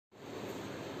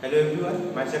Hello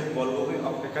everyone, myself Bolgogui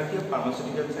of Faculty of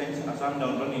Pharmaceutical Science, Assam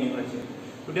Downtown University.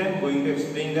 Today I am going to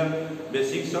explain the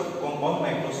basics of compound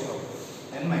microscope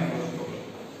and microscope.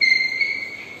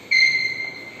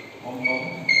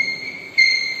 Compound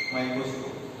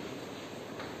microscope.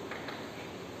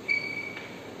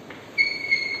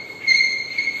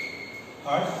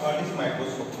 First, what is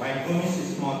microscope? Micro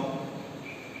means small.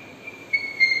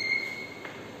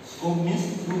 Scope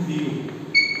means to view.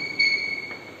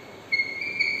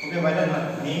 Okay, by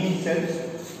the name itself,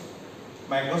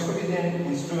 microscope is an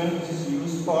instrument which is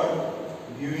used for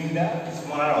viewing the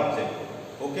smaller object.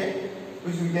 Okay,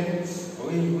 which we can't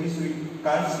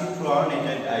see through our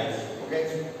naked eyes. Okay,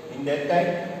 in that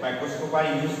time, microscope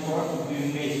are used for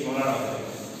viewing the smaller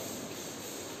objects.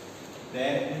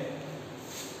 Then,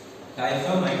 types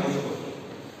of microscope.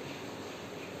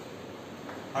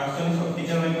 First one is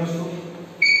optical microscope.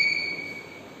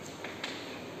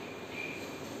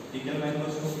 Optical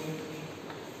microscope.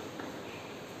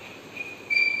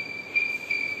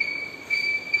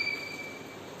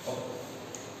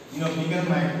 In optical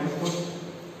microscope,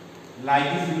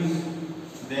 light is used.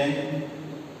 Then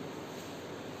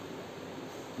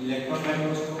electron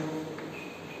microscope.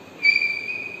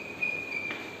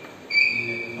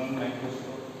 Electron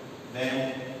microscope. Then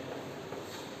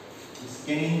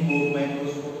scanning probe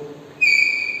microscope.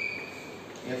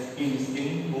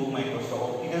 Scanning probe microscope.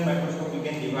 Optical microscope we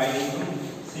can divide into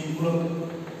simple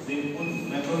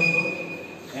microscope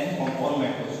and compound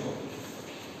microscope.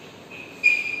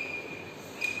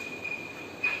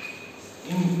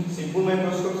 In simple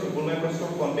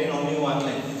microscope contain only one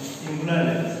lens, singular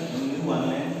lens, only one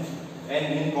lens.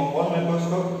 And in compound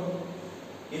microscope,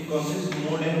 it consists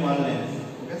more than one lens.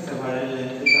 Okay, several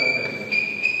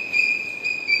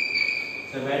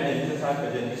lenses are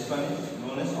present. This one is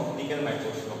known as optical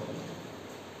microscope.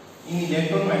 In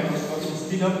electron microscope,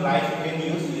 instead of light, we can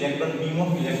use beam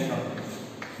of electron.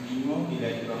 Beam of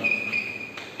electron.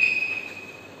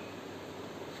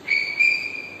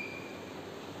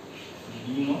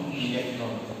 Beam of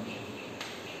electron.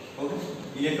 Okay.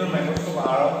 Electron microscope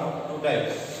are of two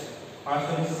types. First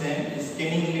one is SEM,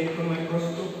 scanning electron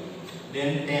microscope.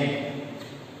 Then TEM,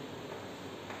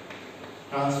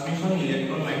 transmission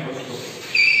electron microscope.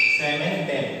 SEM and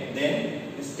TEM. Then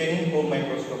scanning probe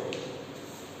microscope.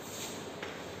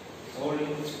 Or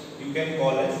you can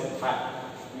call as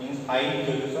high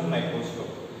resolution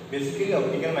microscope. Basically,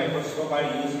 optical microscope are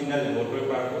used in the laboratory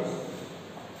purpose.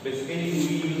 Basically, we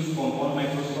use compound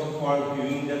microscope for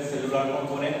viewing the cellular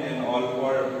component and all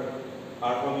for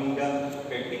performing the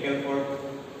practical for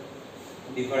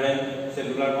different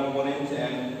cellular components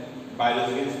and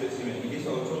biological specimens. It is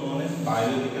also known as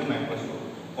biological microscope.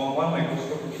 Compound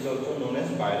microscope is also known as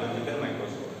biological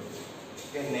microscope.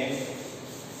 Okay, next.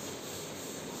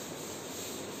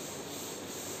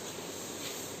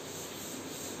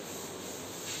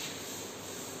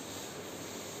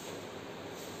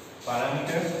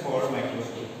 Parameters for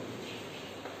microscope.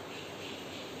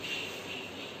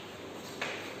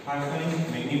 First one is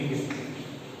magnification.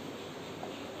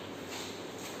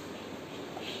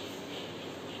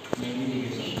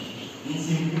 Magnification. In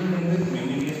simple language,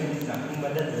 magnification is nothing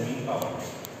but the zooming power.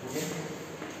 Okay,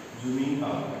 zooming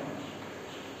power.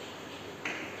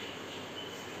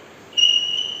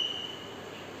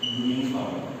 Zooming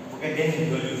power. Okay,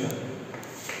 then resolution.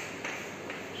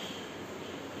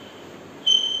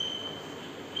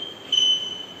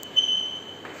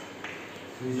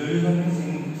 Resolution means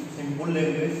in simple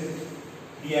language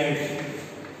clarity.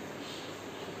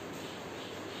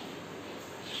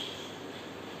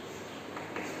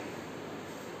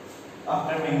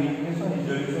 After magnification,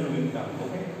 resolution will come.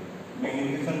 Okay,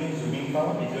 magnification means zooming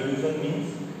power. Resolution means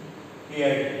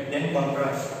clarity. Then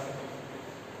contrast.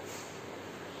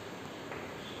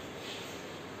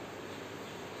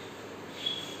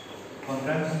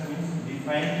 Contrast means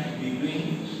define between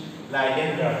light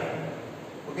and dark.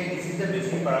 Okay, this is the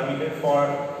basic parameter for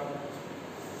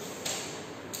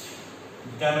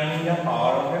determining the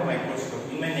power of a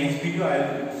microscope. In my next video, I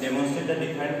will demonstrate the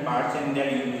different parts and their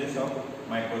uses of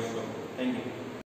microscope. Thank you.